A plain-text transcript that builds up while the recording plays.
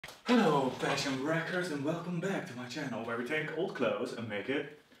Hello fashion wreckers and welcome back to my channel where we take old clothes and make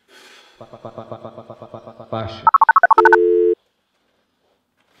it fashion.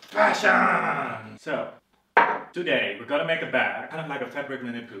 fashion! So, today we're gonna make a bag, kind of like a fabric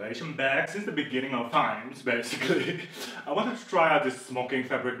manipulation bag since the beginning of times basically. I wanted to try out this smocking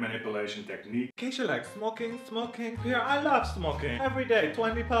fabric manipulation technique. In case you like smoking, here I love smoking. Every day,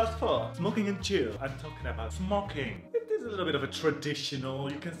 20 past 4. Smoking and chill. I'm talking about smocking. It is a little bit of a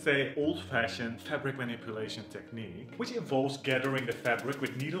traditional, you can say old-fashioned fabric manipulation technique, which involves gathering the fabric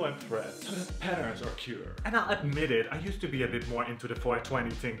with needle and thread so that patterns occur. And I'll admit it, I used to be a bit more into the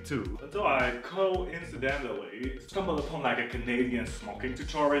 420 thing too, until I coincidentally stumbled upon like a Canadian smocking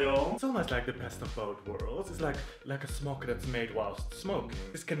tutorial. It's almost like the best of both worlds. It's like a smock that's made whilst smoking.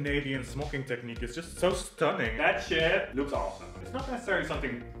 This Canadian smocking technique is just so stunning. That shit looks awesome. It's not necessarily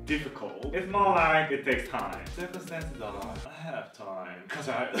something difficult. It's more like it takes time. Circumstances are like, I have time. Cause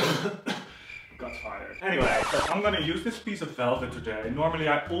I got fired. Anyway, so I'm gonna use this piece of velvet today. Normally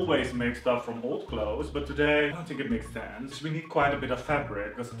I always make stuff from old clothes, but today I don't think it makes sense. We need quite a bit of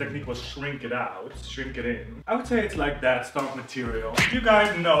fabric because the technique was shrink it out, shrink it in. I would say it's like that stock material. You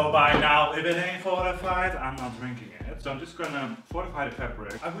guys know by now, if it ain't fortified, I'm not drinking it. So I'm just gonna fortify the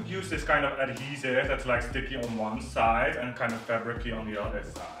fabric. I would use this kind of adhesive that's like sticky on one side and kind of fabricy on the other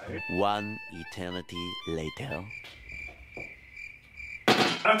side. One eternity later.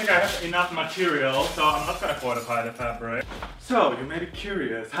 I don't think I have enough material, so I'm not gonna fortify the fabric. So, you may be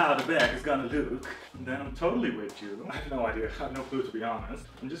curious how the bag is gonna look. And then I'm totally with you. I have no idea, I have no clue to be honest.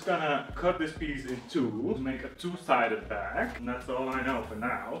 I'm just gonna cut this piece in two to make a two-sided bag. And that's all I know for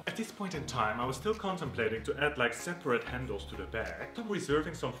now. At this point in time, I was still contemplating to add like separate handles to the bag. So I'm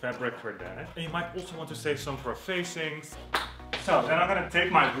reserving some fabric for that. And you might also want to save some for facings. So then I'm gonna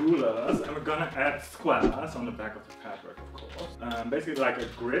take my rulers and we're gonna add squares on the back of the fabric, of course. Basically like a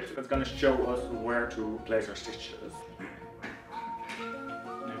grid that's gonna show us where to place our stitches.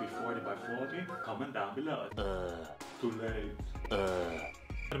 Maybe 40 by 40. Comment down below. Too late.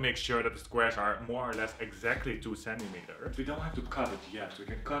 To make sure that the squares are more or less exactly 2 centimeters. We don't have to cut it yet, we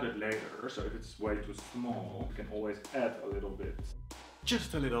can cut it later. So if it's way too small, we can always add a little bit.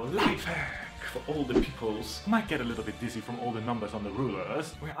 Just a little life hack for all the peoples who might get a little bit dizzy from all the numbers on the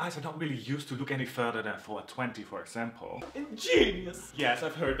rulers, where eyes are not really used to look any further than 420, for example. Ingenious! Yes,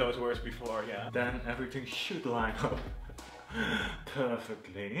 I've heard those words before, yeah. Then everything should line up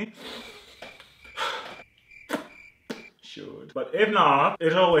perfectly. Should. But if not,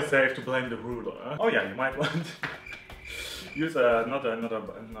 it's always safe to blame the ruler. Oh yeah, you might want use another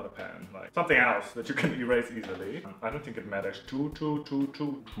pen, like something else that you can erase easily. I don't think it matters too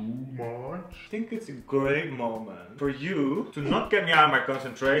much. I think it's a great moment for you to not get me out of my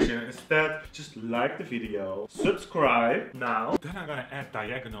concentration. Instead, just like the video, subscribe now. Then I'm gonna add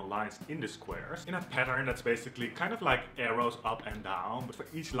diagonal lines in the squares in a pattern that's basically kind of like arrows up and down. But for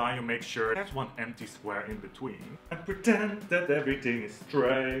each line, you make sure there's one empty square in between. And pretend that everything is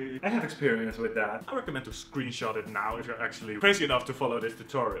straight. I have experience with that. I recommend to screenshot it now if you're actually crazy enough to follow this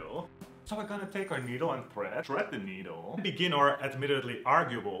tutorial. So we're gonna take our needle and thread the needle, and begin our admittedly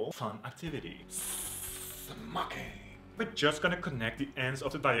arguable fun activity. Smocking. We're just gonna connect the ends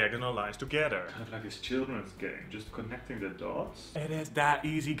of the diagonal lines together. Kind of like this children's game, just connecting the dots. It is that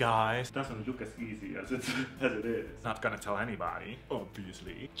easy, guys. Doesn't look as easy as it is. Not gonna tell anybody,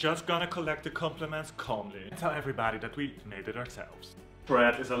 obviously. Just gonna collect the compliments calmly and tell everybody that we made it ourselves.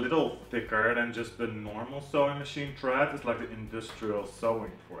 Thread is a little thicker than just the normal sewing machine thread. It's like the industrial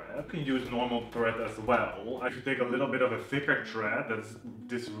sewing thread. You can use normal thread as well. If you take a little bit of a thicker thread, that's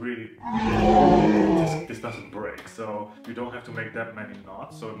this really... This doesn't break, so you don't have to make that many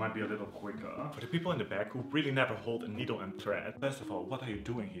knots, so it might be a little quicker. For the people in the back who really never hold a needle and thread, first of all, what are you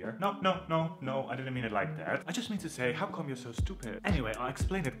doing here? No, I didn't mean it like that. I just mean to say, how come you're so stupid? Anyway, I'll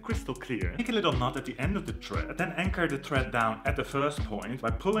explain it crystal clear. Make a little knot at the end of the thread, then anchor the thread down at the first point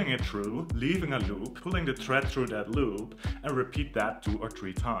by pulling it through, leaving a loop, pulling the thread through that loop, and repeat that 2 or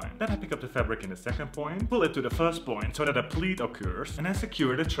 3 times. Then I pick up the fabric in the second point, pull it to the first point so that a pleat occurs, and then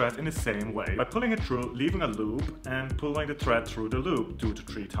secure the thread in the same way by pulling it through, leaving a loop, and pulling the thread through the loop 2 to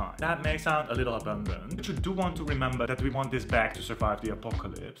 3 times. That may sound a little abundant, but you do want to remember that we want this bag to survive the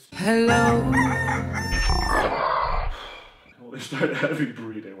apocalypse. Hello. I start heavy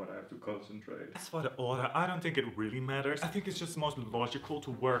breathing when I have to concentrate. As for the order, I don't think it really matters. I think it's just most logical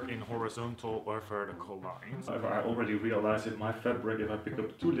to work in horizontal or vertical lines. However, I already realized in my fabric, if I pick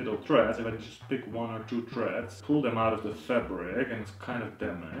up 2 little threads, if I just pick 1 or 2 threads, pull them out of the fabric, and it's kind of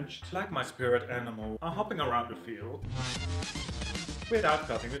damaged. Like my spirit animal, I'm hopping around the field. without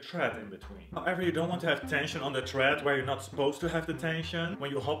cutting the thread in between. However, you don't want to have tension on the thread where you're not supposed to have the tension when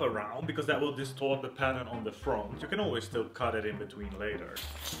you hop around, because that will distort the pattern on the front. You can always still cut it in between later.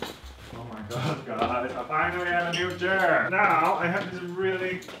 Oh my god, guys, I finally have a new chair! Now I have this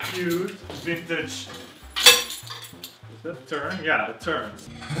really cute vintage... Does that turn? Yeah, it turns.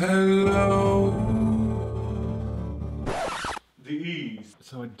 Hello! The ease.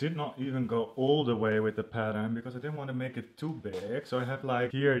 So I did not even go all the way with the pattern because I didn't want to make it too big. So I have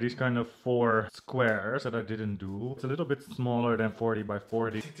like here these kind of 4 squares that I didn't do. It's a little bit smaller than 40 by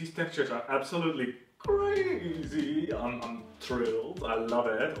 40. These textures are absolutely crazy. I'm thrilled. I love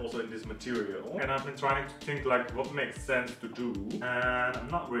it. Also in this material. And I've been trying to think like what makes sense to do. And I'm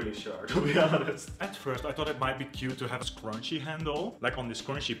not really sure, to be honest. At first I thought it might be cute to have a scrunchy handle, like on the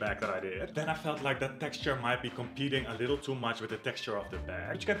scrunchy bag that I did. Then I felt like that texture might be competing a little too much with the texture of the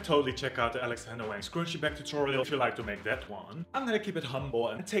bag. But you can totally check out the Alexander Wang scrunchy bag tutorial if you like to make that one. I'm gonna keep it humble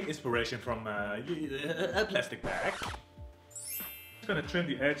and take inspiration from a plastic bag. I'm gonna trim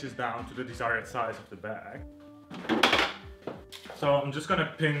the edges down to the desired size of the bag. So I'm just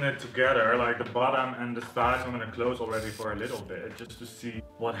gonna pin it together, like the bottom and the sides I'm gonna close already for a little bit, just to see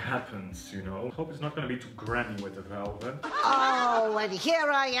what happens, you know. Hope it's not gonna be too granny with the velvet. Oh, and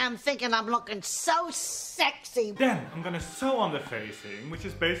here I am thinking I'm looking so sexy. Then I'm gonna sew on the facing, which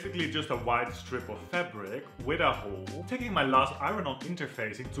is basically just a wide strip of fabric with a hole. Taking my last iron-on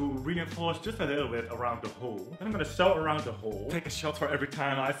interfacing to reinforce just a little bit around the hole. Then I'm gonna sew around the hole. Take a shot for every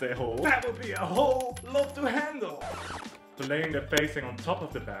time I say hole. That would be a whole lot to handle. So laying the facing on top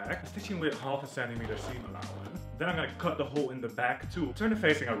of the bag, stitching with 1/2 centimeter seam allowance. Then I'm gonna cut the hole in the back too. Turn the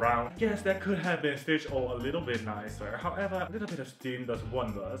facing around. Yes, that could have been stitched all a little bit nicer. However, a little bit of steam does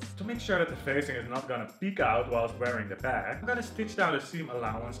wonders. To make sure that the facing is not gonna peek out whilst wearing the bag, I'm gonna stitch down the seam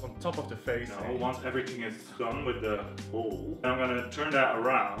allowance on top of the facing. Now, once everything is done with the hole, I'm gonna turn that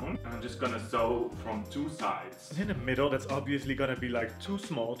around. And I'm just gonna sew from 2 sides. And in the middle, that's obviously gonna be like too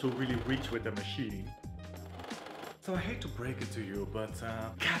small to really reach with the machine. So I hate to break it to you, but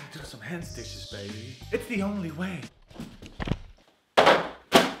gotta do some hand stitches, baby. It's the only way.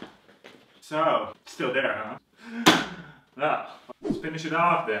 So, still there, huh? Now, let's finish it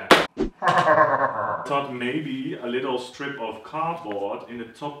off then. Thought maybe a little strip of cardboard in the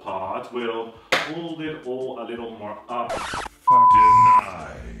top part will hold it all a little more up.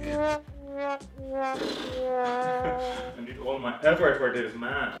 Denied. I need all my effort for this,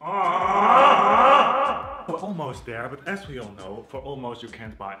 man. We're almost there, but as we all know, for almost you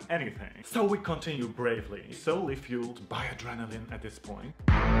can't buy anything. So we continue bravely, solely fueled by adrenaline at this point.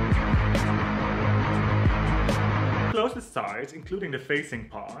 Close the sides, including the facing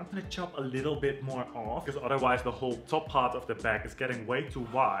part. I'm gonna chop a little bit more off, because otherwise the whole top part of the bag is getting way too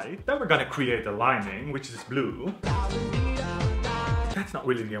wide. Then we're gonna create the lining, which is blue. That's not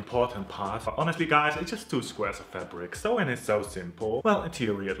really the important part. But honestly, guys, it's just 2 squares of fabric. Sewing is so simple. Well, in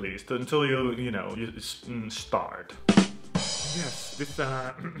theory at least, until you start. Yes, this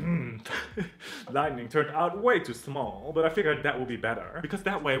lining turned out way too small, but I figured that would be better. Because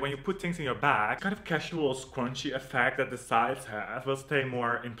that way, when you put things in your bag, kind of casual scrunchy effect that the sides have will stay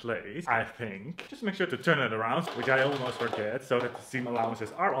more in place, I think. Just make sure to turn it around, which I almost forget, so that the seam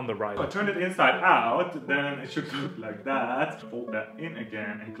allowances are on the right. If I turn it inside out, then it should look like that. Fold that in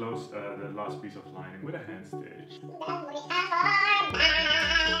again and close the last piece of lining with a hand stitch.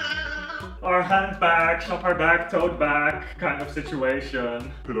 Our handbag, shopper bag, tote bag kind of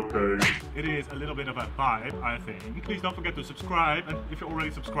situation. Okay. It is a little bit of a vibe, I think. Please don't forget to subscribe, and if you're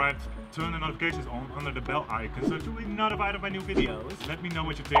already subscribed, turn the notifications on under the bell icon so that you'll be notified of my new videos. Let me know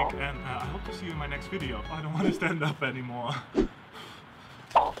what you think, and I hope to see you in my next video. I don't want to stand up anymore.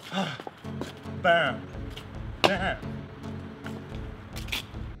 Bam. Bam.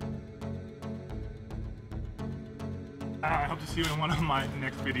 I hope to see you in one of my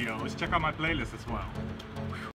next videos. Check out my playlist as well.